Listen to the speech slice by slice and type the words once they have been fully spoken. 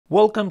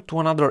Welcome to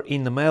another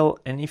In the Mail,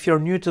 and if you're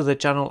new to the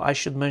channel, I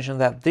should mention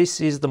that this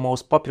is the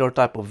most popular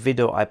type of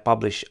video I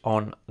publish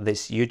on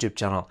this YouTube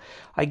channel.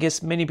 I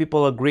guess many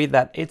people agree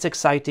that it's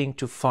exciting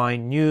to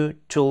find new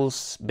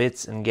tools,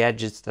 bits and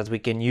gadgets that we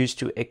can use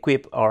to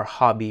equip our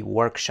hobby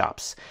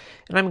workshops.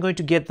 And I'm going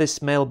to get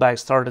this mailbag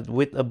started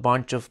with a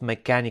bunch of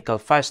mechanical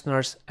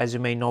fasteners. As you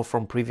may know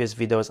from previous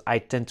videos, I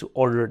tend to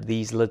order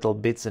these little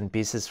bits and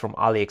pieces from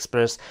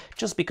AliExpress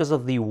just because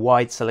of the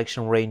wide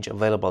selection range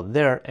available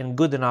there and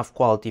good enough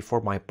quality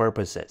for my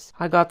purposes.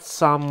 I got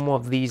some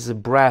of these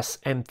brass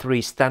M3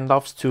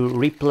 standoffs to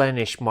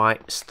replenish my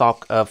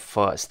stock of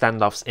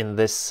standoffs in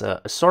this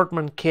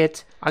assortment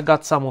kit. I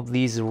got some of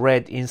these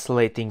red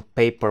insulating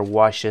paper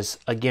washes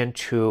again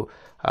to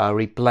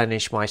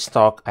replenish my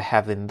stock I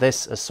have in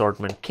this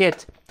assortment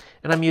kit,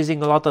 and I'm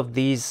using a lot of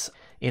these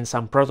in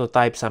some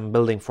prototypes I'm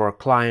building for a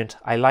client.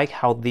 I like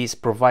how these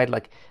provide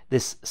like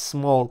this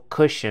small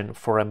cushion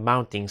for a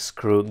mounting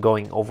screw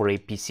going over a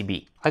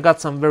PCB. I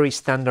got some very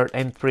standard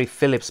M3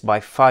 Phillips by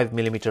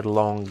 5mm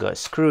long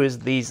screws.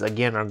 These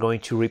again are going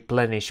to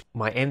replenish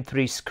my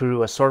M3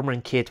 screw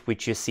assortment kit,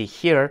 which you see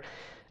here.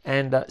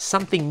 And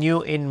something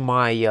new in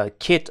my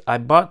kit, I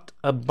bought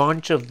a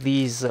bunch of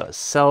these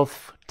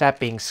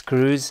self-tapping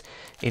screws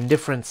in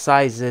different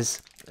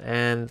sizes,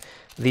 and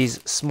these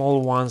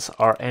small ones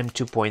are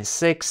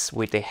M2.6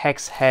 with a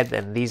hex head,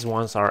 and these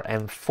ones are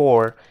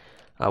M4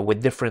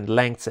 with different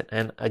lengths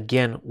and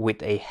again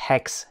with a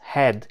hex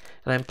head.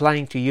 And I'm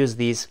planning to use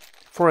these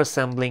for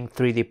assembling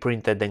 3D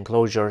printed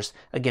enclosures,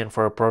 again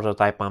for a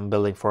prototype I'm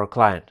building for a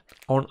client.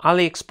 On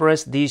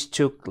AliExpress, these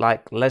took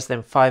like less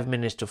than 5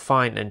 minutes to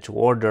find and to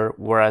order,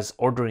 whereas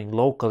ordering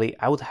locally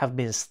I would have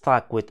been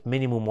stuck with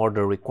minimum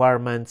order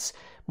requirements,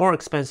 more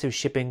expensive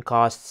shipping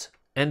costs,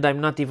 and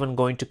I'm not even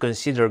going to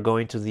consider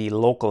going to the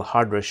local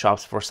hardware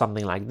shops for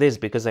something like this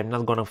because I'm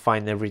not going to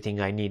find everything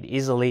I need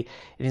easily,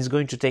 and it's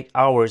going to take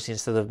hours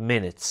instead of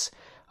minutes.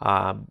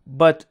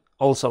 But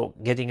also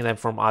getting them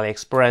from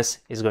AliExpress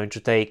is going to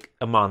take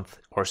a month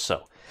or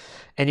so.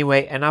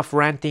 Anyway, enough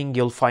ranting.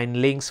 You'll find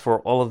links for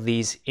all of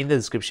these in the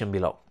description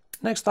below.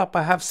 Next up,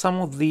 I have some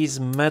of these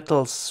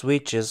metal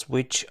switches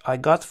which I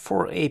got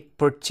for a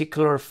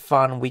particular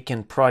fun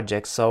weekend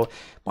project. So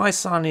my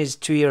son is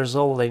 2 years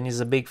old and is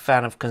a big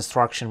fan of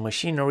construction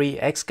machinery,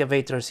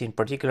 excavators in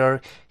particular.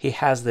 He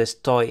has this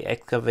toy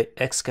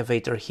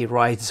excavator he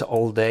rides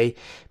all day,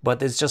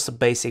 but it's just a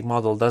basic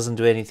model, doesn't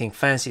do anything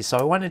fancy. So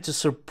I wanted to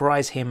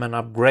surprise him and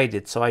upgrade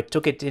it. So I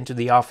took it into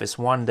the office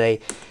one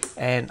day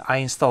and I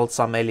installed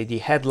some LED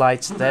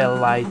headlights, tail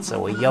lights,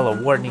 so a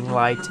yellow warning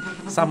light,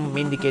 some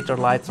indicator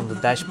lights on the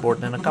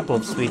dashboard and a couple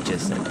of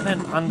switches. And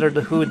then under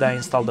the hood I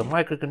installed a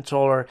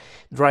microcontroller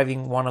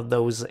driving one of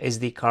those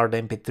SD card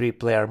MP3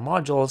 player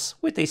modules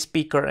with a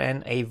speaker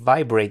and a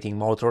vibrating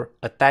motor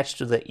attached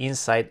to the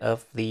inside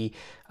of the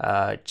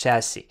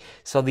chassis.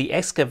 So the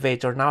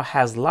excavator now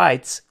has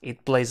lights.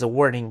 It plays a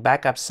warning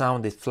backup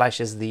sound, it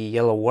flashes the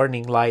yellow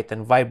warning light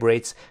and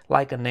vibrates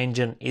like an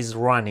engine is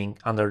running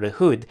under the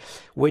hood,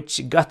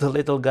 which got the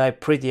little guy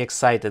pretty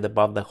excited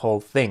about the whole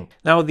thing.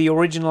 Now the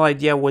original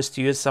idea was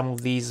to use some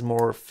of these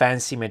more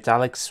fancy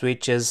metallic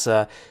switches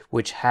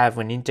which have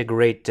an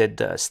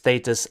integrated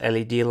status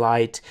LED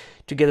light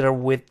together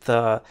with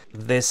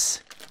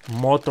this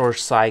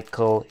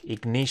motorcycle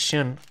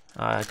ignition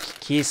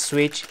key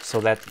switch,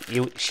 so that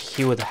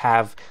he would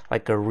have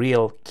like a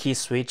real key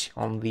switch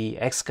on the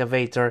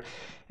excavator.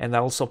 And I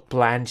also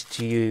planned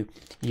to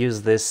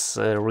use this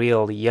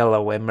real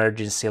yellow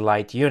emergency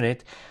light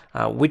unit,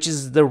 which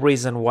is the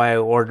reason why I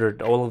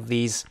ordered all of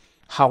these.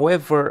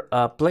 However,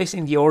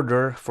 placing the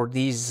order for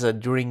these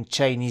during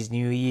Chinese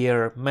New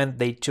Year meant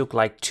they took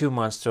like 2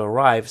 months to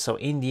arrive. So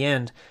in the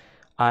end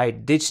I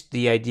ditched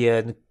the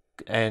idea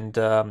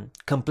and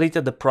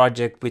completed the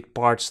project with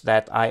parts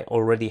that I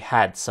already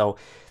had. So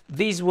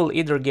these will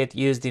either get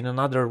used in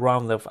another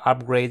round of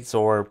upgrades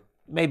or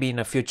maybe in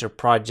a future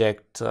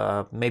project,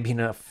 maybe in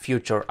a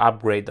future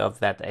upgrade of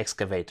that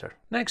excavator.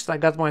 Next, I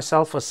got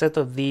myself a set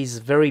of these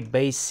very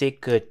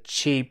basic,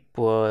 cheap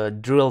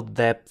drill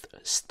depth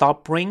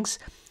stop rings.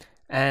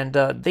 And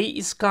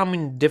these come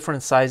in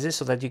different sizes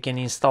so that you can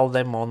install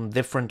them on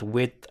different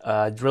width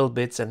drill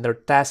bits, and their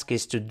task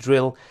is to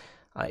drill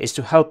is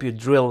to help you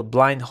drill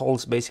blind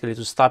holes, basically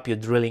to stop you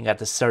drilling at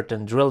a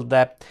certain drill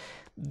depth.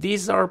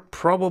 These are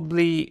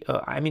probably,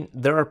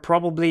 there are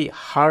probably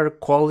higher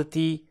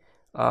quality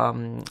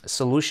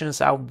solutions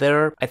out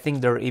there. I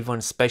think there are even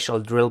special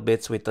drill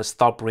bits with a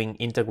stop ring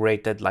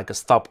integrated, like a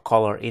stop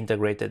collar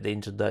integrated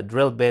into the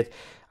drill bit.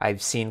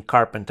 I've seen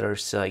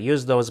carpenters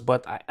use those,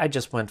 but I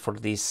just went for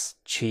this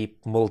cheap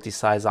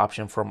multi-size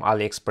option from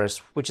AliExpress,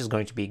 which is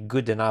going to be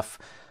good enough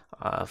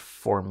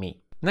for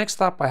me.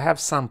 Next up, I have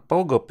some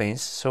Pogo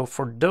pins. So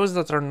for those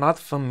that are not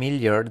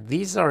familiar,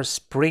 these are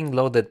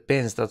spring-loaded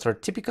pins that are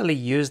typically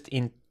used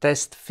in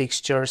test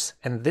fixtures,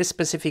 and this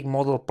specific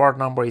model part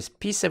number is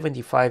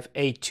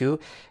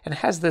P75A2 and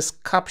has this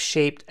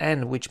cup-shaped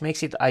end, which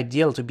makes it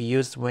ideal to be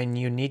used when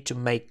you need to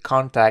make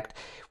contact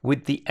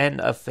with the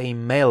end of a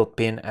male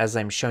pin, as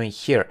I'm showing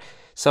here.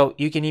 So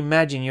you can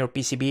imagine your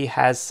PCB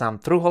has some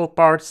through-hole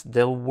parts.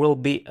 There will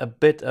be a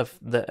bit of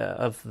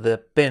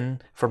the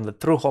pin from the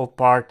through-hole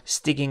part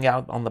sticking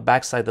out on the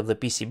backside of the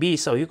PCB.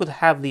 So you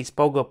could have these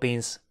Pogo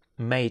pins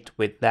made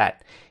with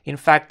that. In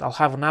fact, I'll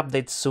have an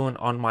update soon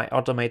on my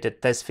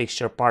automated test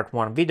fixture part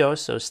 1 video,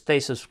 so stay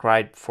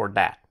subscribed for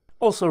that.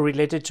 Also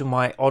related to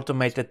my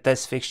automated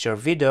test fixture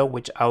video,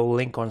 which I will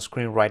link on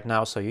screen right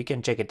now so you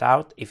can check it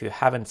out if you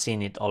haven't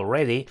seen it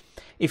already.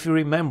 If you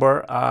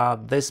remember,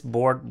 this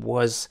board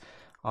was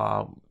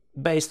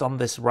based on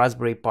this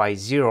Raspberry Pi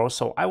Zero,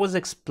 so I was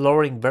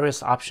exploring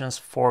various options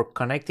for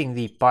connecting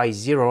the Pi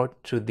Zero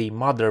to the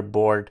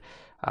motherboard,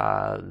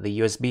 the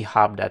USB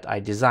hub that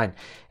I designed.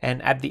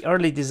 And at the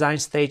early design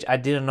stage, I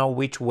didn't know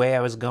which way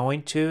I was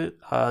going to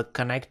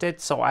connect it,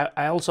 so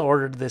I also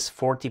ordered this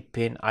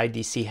 40-pin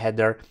IDC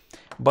header.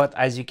 But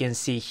as you can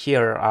see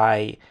here,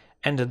 I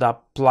ended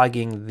up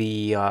plugging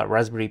the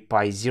Raspberry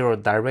Pi Zero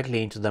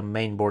directly into the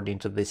mainboard,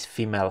 into this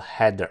female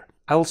header.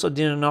 I also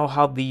didn't know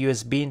how the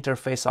USB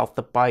interface of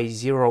the Pi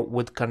Zero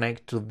would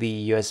connect to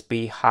the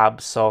USB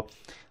hub, so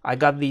I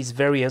got these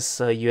various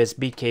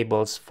USB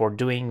cables for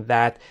doing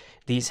that.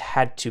 These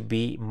had to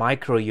be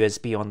micro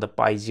USB on the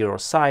Pi Zero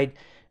side,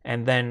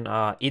 and then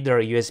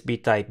either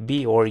USB Type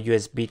B or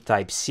USB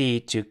Type C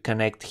to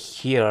connect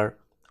here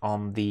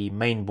on the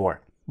main board.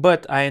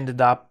 But I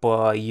ended up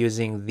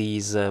using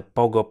these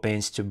Pogo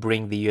pins to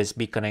bring the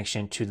USB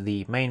connection to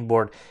the main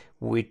board,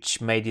 which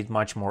made it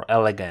much more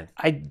elegant.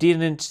 I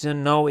didn't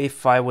know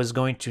if I was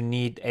going to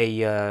need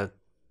a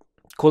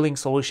cooling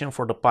solution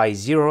for the Pi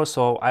Zero,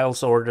 so I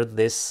also ordered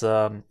this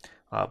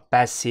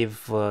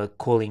passive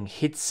cooling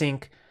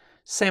heatsink.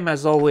 Same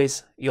as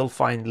always, you'll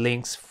find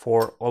links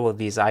for all of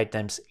these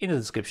items in the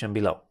description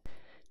below.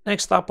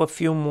 Next up, a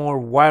few more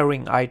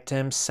wiring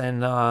items,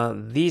 and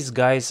these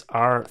guys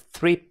are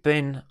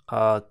 3-pin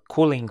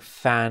cooling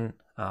fan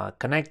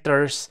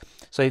connectors.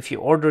 So if you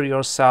order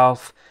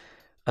yourself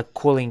a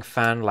cooling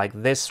fan like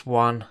this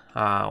one,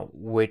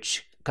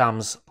 which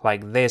comes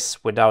like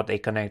this without a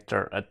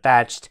connector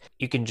attached,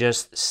 you can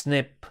just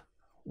snip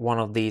one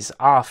of these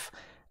off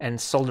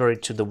and solder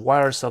it to the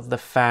wires of the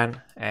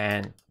fan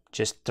and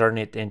just turn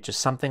it into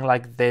something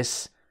like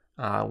this,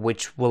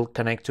 which will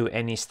connect to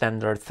any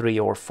standard 3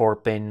 or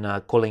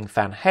 4-pin cooling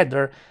fan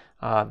header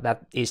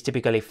that is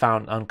typically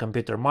found on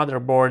computer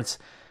motherboards.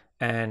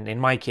 And in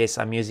my case,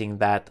 I'm using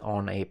that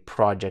on a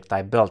project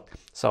I built.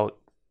 So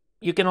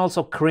you can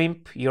also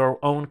crimp your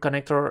own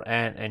connector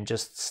and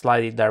just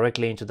slide it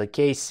directly into the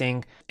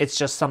casing. It's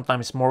just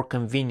sometimes more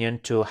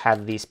convenient to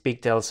have these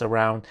pigtails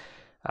around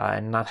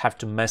and not have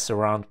to mess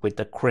around with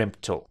the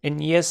crimp tool.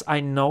 And yes, I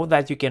know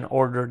that you can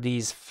order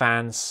these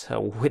fans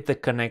with the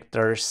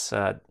connectors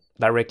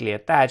directly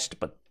attached,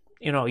 but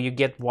you know, you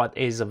get what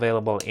is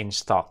available in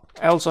stock.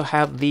 I also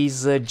have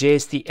these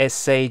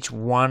JST-SH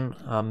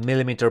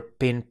 1mm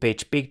pin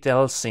pitch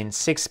pigtails in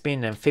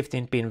 6-pin and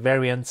 15-pin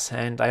variants,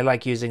 and I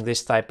like using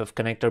this type of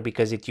connector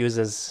because it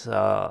uses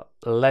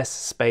less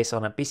space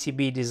on a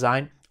PCB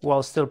design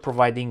while still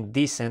providing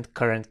decent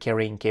current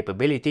carrying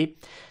capability.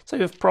 So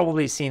you've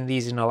probably seen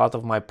these in a lot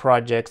of my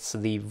projects.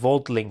 The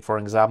Voltlog, for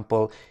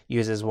example,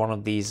 uses one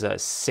of these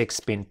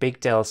 6-pin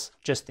pigtails,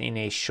 just in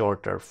a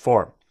shorter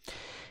form.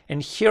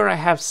 And here I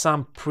have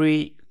some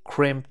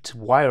pre-crimped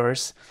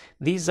wires.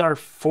 These are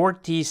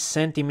 40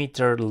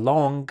 centimeter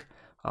long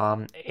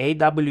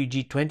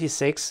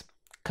AWG26,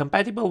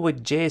 compatible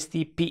with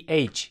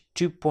JST-PH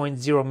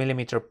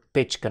 2.0mm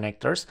pitch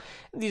connectors.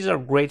 These are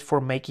great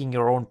for making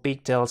your own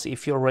pigtails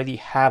if you already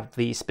have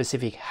the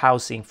specific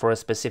housing for a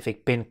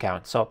specific pin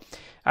count. So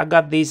I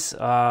got these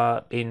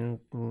in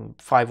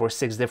 5 or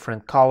 6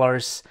 different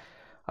colors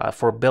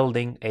for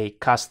building a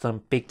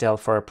custom pigtail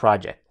for a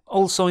project.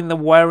 Also in the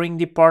wiring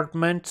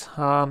department,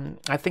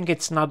 I think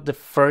it's not the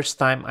first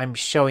time I'm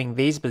showing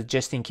these, but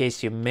just in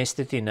case you missed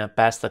it in a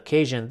past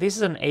occasion, this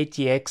is an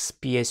ATX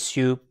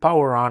PSU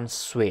Power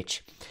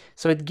Switch.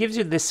 So it gives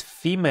you this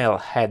female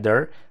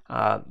header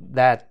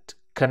that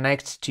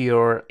connects to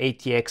your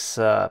ATX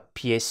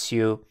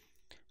PSU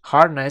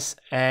harness,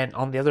 and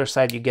on the other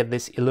side you get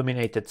this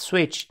illuminated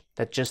switch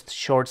that just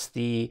shorts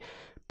the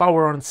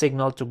power on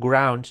signal to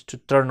ground to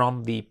turn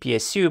on the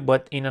PSU,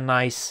 but in a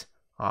nice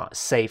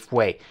safe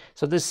way.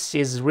 So this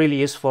is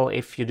really useful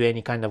if you do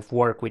any kind of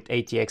work with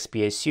ATX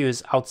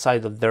PSUs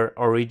outside of their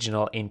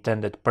original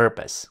intended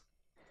purpose.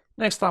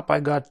 Next up, I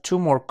got 2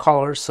 more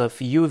colors of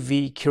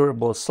UV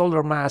curable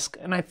solder mask,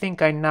 and I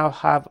think I now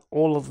have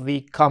all of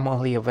the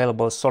commonly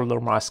available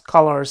solder mask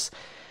colors.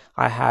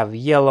 I have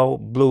yellow,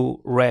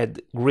 blue,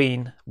 red,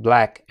 green,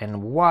 black,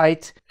 and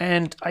white,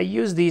 and I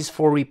use these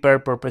for repair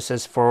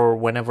purposes for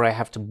whenever I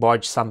have to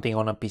bodge something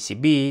on a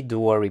PCB,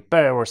 do a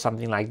repair or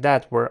something like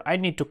that, where I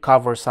need to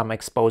cover some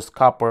exposed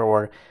copper,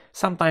 or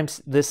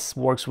sometimes this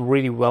works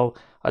really well,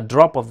 a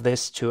drop of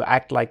this to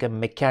act like a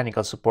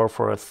mechanical support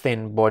for a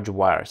thin bodge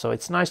wire. So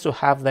it's nice to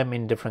have them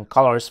in different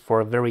colors for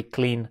a very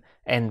clean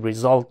end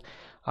result,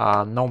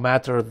 no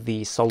matter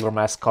the solder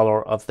mask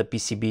color of the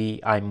PCB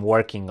I'm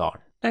working on.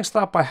 Next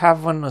up, I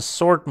have an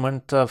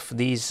assortment of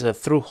these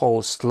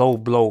through-hole slow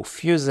blow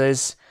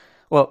fuses.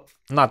 Well,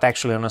 not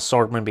actually an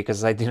assortment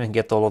because I didn't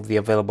get all of the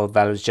available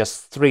values,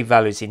 just 3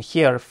 values in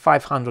here,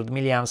 500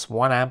 milliamps,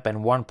 1 amp and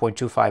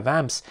 1.25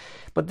 amps.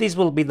 But these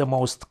will be the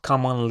most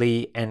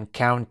commonly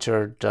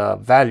encountered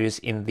values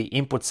in the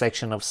input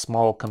section of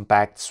small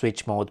compact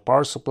switch mode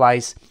power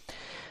supplies.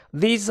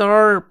 These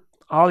are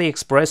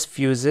AliExpress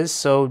fuses,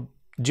 so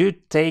do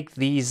take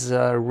these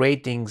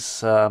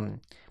ratings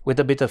with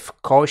a bit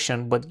of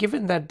caution, but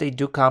given that they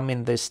do come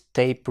in this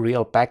tape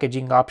reel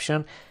packaging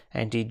option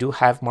and they do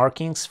have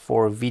markings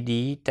for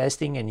VDE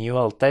testing and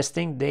UL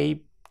testing,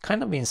 they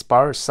kind of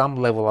inspire some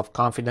level of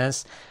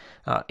confidence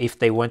if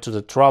they went to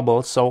the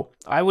trouble. So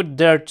I would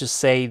dare to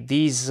say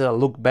these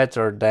look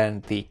better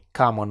than the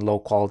common low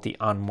quality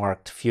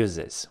unmarked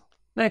fuses.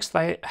 Next,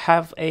 I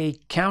have a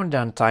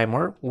countdown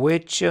timer,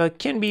 which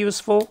can be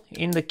useful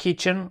in the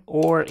kitchen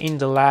or in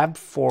the lab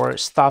for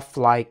stuff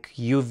like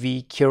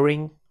UV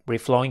curing,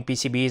 reflowing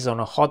PCBs on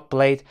a hot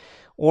plate,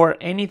 or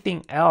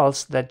anything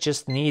else that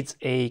just needs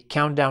a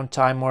countdown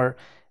timer.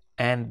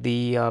 And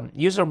the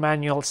user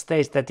manual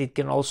states that it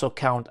can also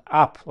count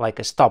up like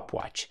a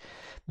stopwatch.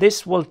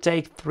 This will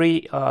take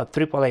 3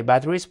 AAA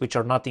batteries, which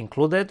are not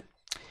included.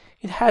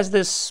 It has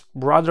this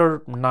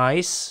rather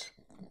nice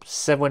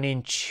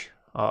 7-inch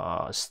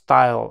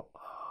style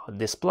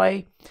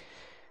display.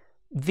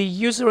 The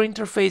user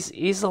interface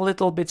is a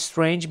little bit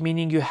strange,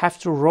 meaning you have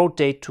to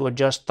rotate to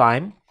adjust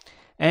time,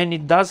 and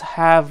it does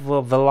have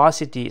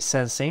velocity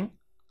sensing,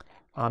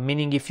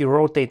 meaning if you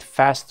rotate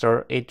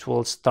faster it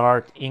will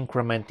start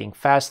incrementing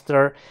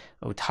faster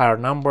with higher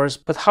numbers.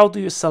 But how do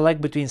you select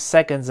between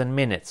seconds and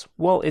minutes?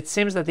 Well, it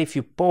seems that if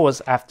you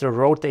pause after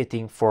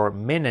rotating for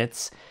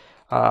minutes,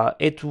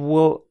 it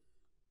will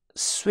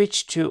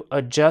switch to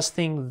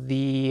adjusting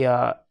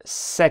the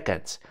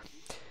seconds.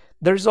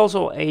 There's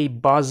also a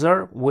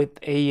buzzer with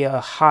a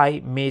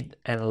high, mid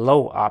and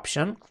low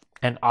option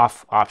and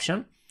off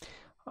option.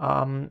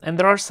 And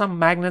there are some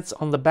magnets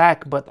on the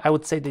back, but I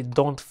would say they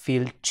don't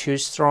feel too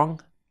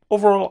strong.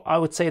 Overall, I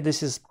would say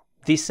this is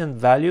decent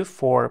value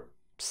for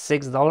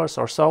 $6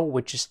 or so,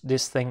 which is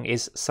this thing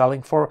is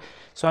selling for.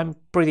 So I'm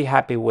pretty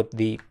happy with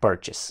the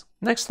purchase.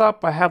 Next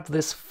up, I have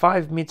this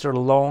 5-meter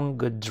long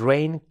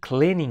drain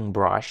cleaning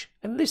brush,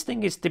 and this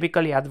thing is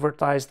typically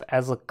advertised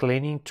as a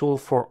cleaning tool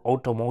for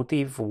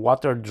automotive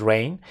water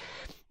drain.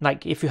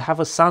 Like if you have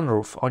a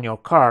sunroof on your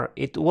car,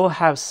 it will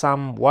have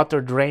some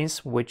water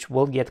drains which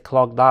will get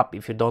clogged up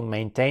if you don't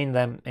maintain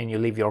them and you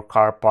leave your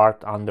car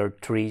parked under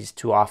trees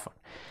too often.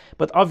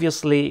 But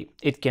obviously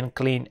it can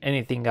clean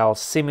anything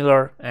else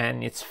similar,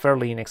 and it's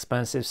fairly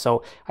inexpensive,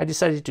 so I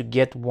decided to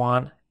get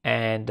one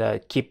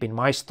and keep in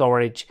my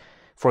storage.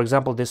 For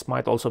example, this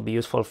might also be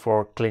useful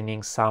for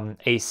cleaning some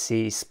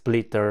AC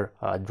splitter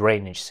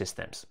drainage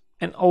systems.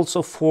 And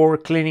also for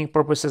cleaning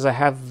purposes, I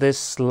have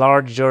this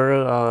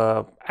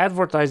larger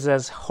advertised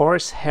as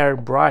horsehair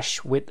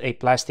brush with a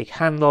plastic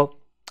handle.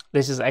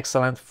 This is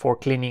excellent for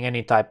cleaning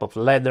any type of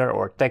leather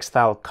or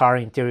textile car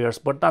interiors,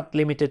 but not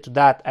limited to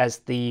that, as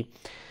the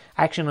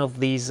action of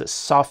these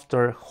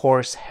softer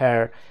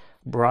horsehair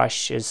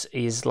brushes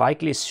is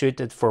likely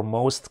suited for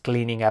most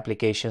cleaning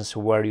applications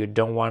where you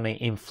don't want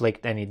to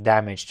inflict any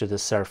damage to the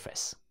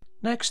surface.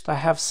 Next, I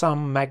have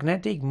some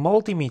magnetic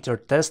multimeter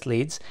test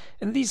leads,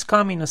 and these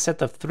come in a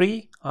set of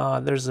 3.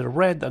 There's a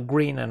red, a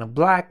green and a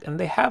black, and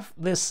they have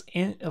this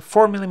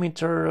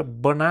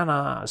 4mm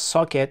banana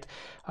socket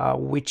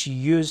which you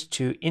use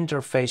to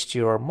interface to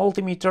your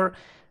multimeter.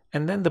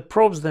 And then the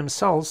probes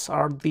themselves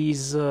are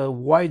these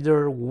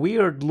wider,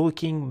 weird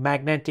looking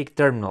magnetic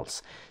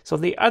terminals. So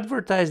they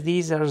advertise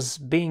these as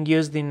being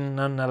used in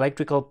an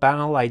electrical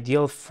panel,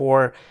 ideal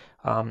for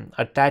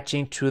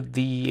attaching to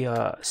the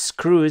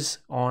screws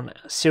on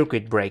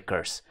circuit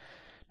breakers.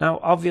 Now,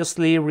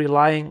 obviously,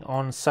 relying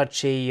on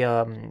such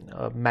a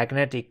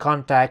magnetic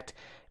contact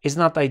is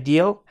not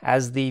ideal,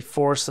 as the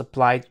force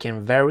applied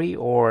can vary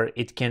or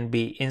it can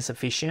be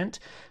insufficient,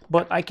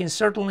 but I can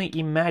certainly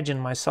imagine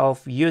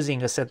myself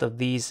using a set of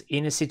these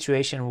in a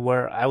situation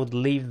where I would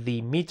leave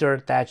the meter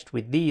attached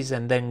with these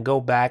and then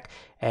go back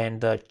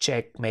and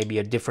check maybe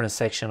a different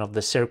section of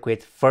the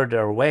circuit further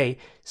away.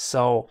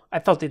 So I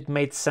thought it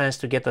made sense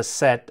to get a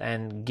set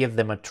and give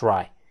them a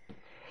try.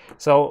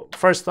 So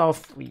first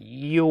off,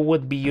 you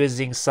would be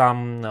using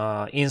some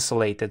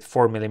insulated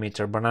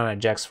 4mm banana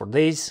jacks for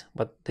these,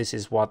 but this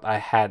is what I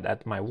had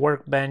at my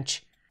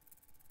workbench.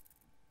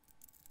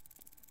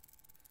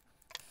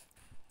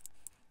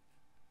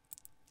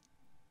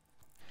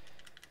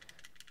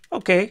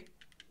 Okay,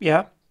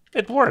 yeah,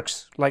 it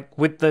works. Like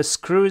with the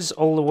screws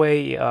all the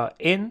way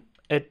in,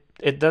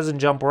 it doesn't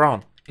jump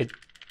around.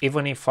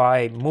 Even if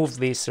I move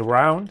this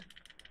around,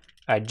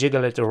 I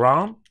jiggle it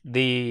around,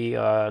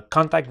 the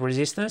contact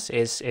resistance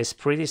is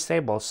pretty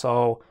stable.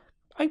 So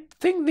I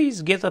think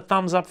these get a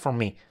thumbs up from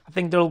me. I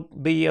think they'll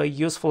be a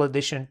useful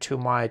addition to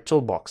my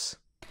toolbox.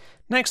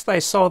 Next, I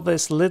saw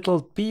this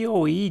little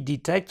PoE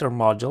Detector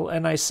module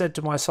and I said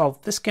to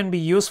myself, this can be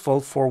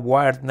useful for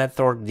wired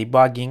network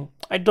debugging.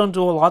 I don't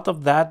do a lot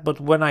of that, but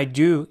when I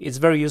do, it's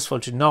very useful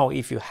to know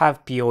if you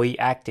have PoE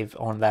active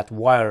on that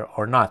wire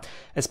or not,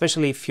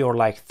 especially if you're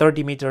like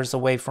 30 meters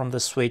away from the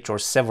switch or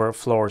several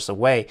floors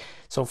away.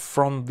 So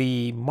from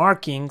the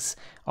markings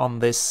on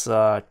this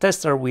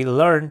tester, we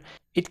learn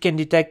it can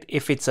detect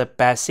if it's a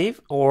passive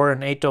or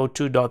an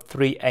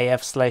 802.3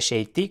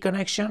 AF/AT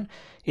connection.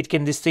 It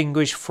can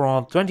distinguish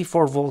from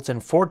 24 volts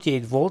and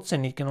 48 volts,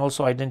 and it can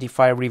also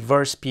identify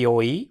reverse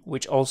PoE,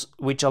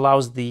 which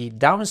allows the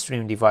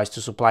downstream device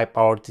to supply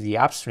power to the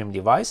upstream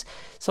device.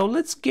 So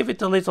let's give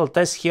it a little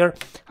test here.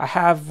 I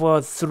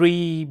have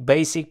 3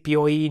 basic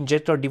PoE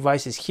injector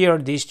devices here.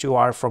 These 2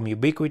 are from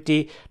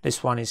Ubiquiti.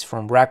 This one is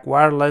from Rack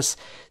Wireless.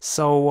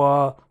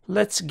 So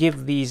let's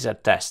give these a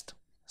test.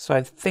 So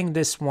I think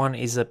this one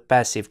is a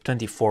passive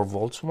 24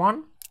 volts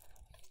one.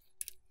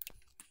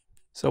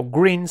 So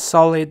green,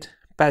 solid,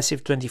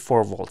 passive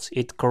 24 volts.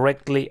 It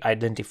correctly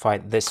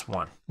identified this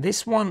one.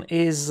 This one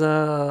is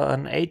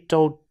an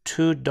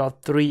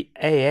 802.3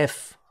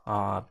 AF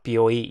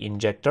PoE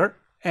injector,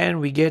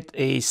 and we get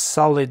a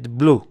solid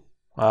blue,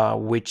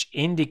 which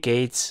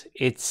indicates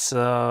it's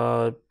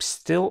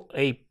still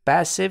a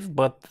passive,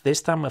 but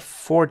this time a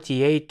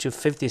 48 to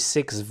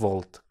 56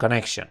 volt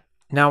connection.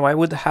 Now, I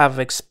would have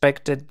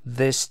expected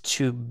this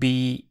to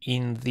be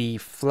in the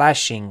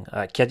flashing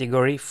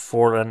category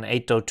for an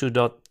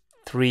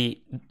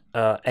 802.3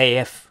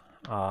 AF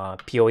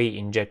PoE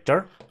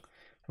injector.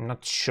 I'm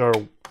not sure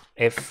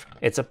if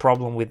it's a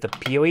problem with the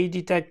PoE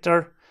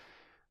detector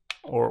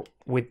or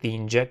with the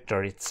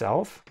injector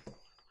itself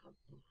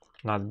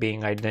not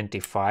being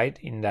identified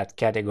in that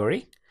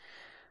category.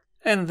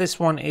 And this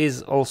one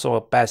is also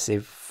a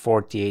passive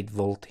 48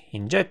 volt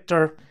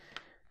injector.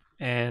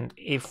 And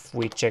if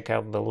we check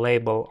out the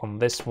label on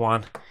this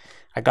one,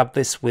 I got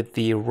this with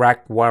the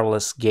Rack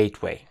Wireless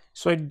gateway.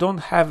 So I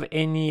don't have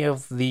any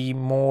of the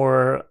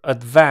more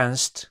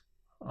advanced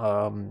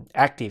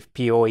active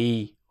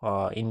PoE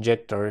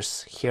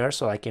injectors here,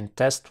 so I can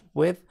test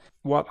with.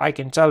 What I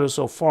can tell you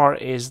so far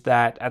is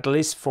that at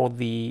least for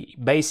the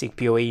basic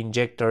PoE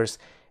injectors,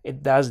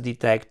 it does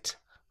detect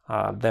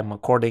them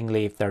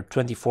accordingly if they're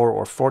 24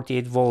 or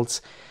 48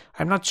 volts.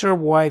 I'm not sure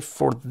why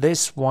for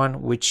this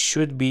one, which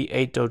should be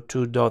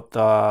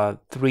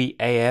 802.3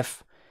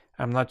 AF,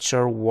 I'm not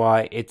sure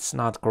why it's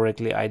not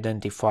correctly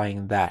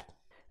identifying that.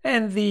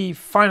 And the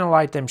final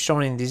item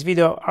shown in this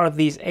video are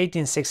these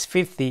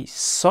 18650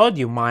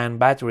 sodium-ion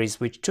batteries,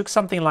 which took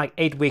something like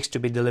 8 weeks to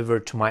be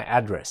delivered to my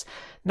address.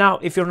 Now,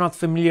 if you're not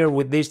familiar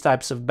with these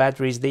types of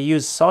batteries, they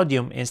use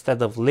sodium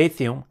instead of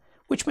lithium,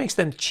 which makes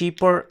them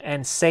cheaper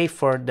and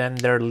safer than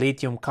their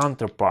lithium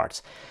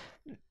counterparts.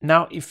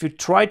 Now, if you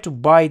try to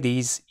buy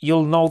these,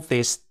 you'll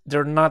notice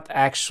they're not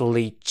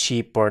actually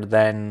cheaper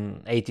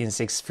than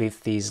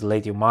 18650's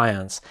lithium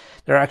ions.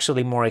 They're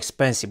actually more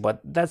expensive, but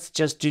that's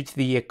just due to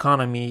the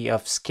economy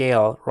of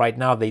scale. Right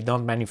now, they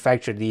don't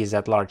manufacture these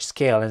at large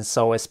scale, and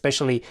so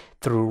especially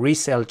through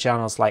resale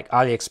channels like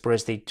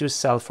AliExpress, they do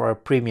sell for a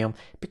premium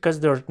because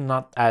there are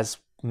not as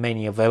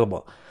many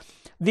available.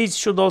 These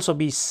should also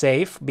be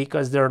safe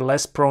because they're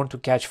less prone to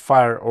catch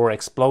fire or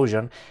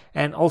explosion,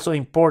 and also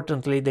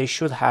importantly, they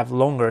should have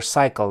longer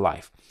cycle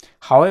life.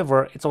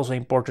 However, it's also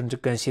important to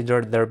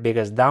consider their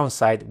biggest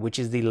downside, which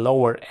is the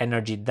lower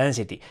energy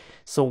density.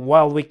 So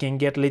while we can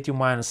get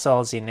lithium-ion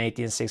cells in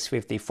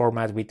 18650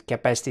 format with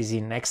capacities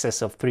in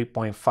excess of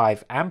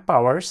 3.5 amp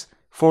hours,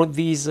 for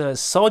these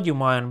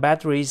sodium-ion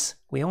batteries,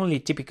 we only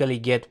typically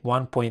get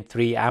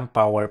 1.3 amp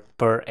hour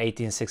per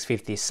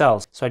 18650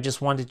 cells. So I just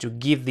wanted to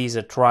give these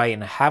a try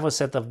and have a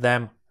set of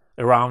them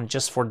around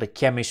just for the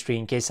chemistry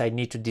in case I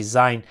need to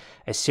design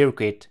a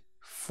circuit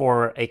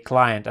for a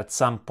client at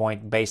some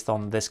point based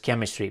on this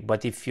chemistry.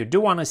 But if you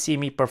do want to see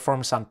me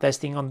perform some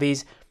testing on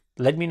these,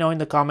 let me know in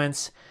the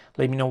comments.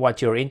 Let me know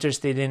what you're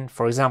interested in.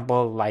 For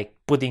example, like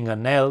putting a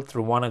nail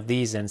through one of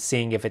these and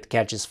seeing if it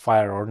catches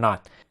fire or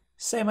not.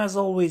 Same as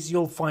always,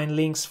 you'll find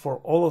links for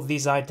all of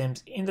these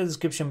items in the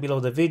description below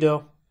the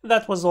video.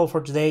 That was all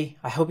for today.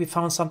 I hope you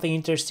found something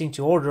interesting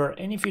to order,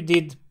 and if you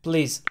did,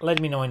 please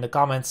let me know in the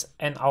comments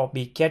and I'll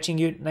be catching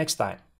you next time.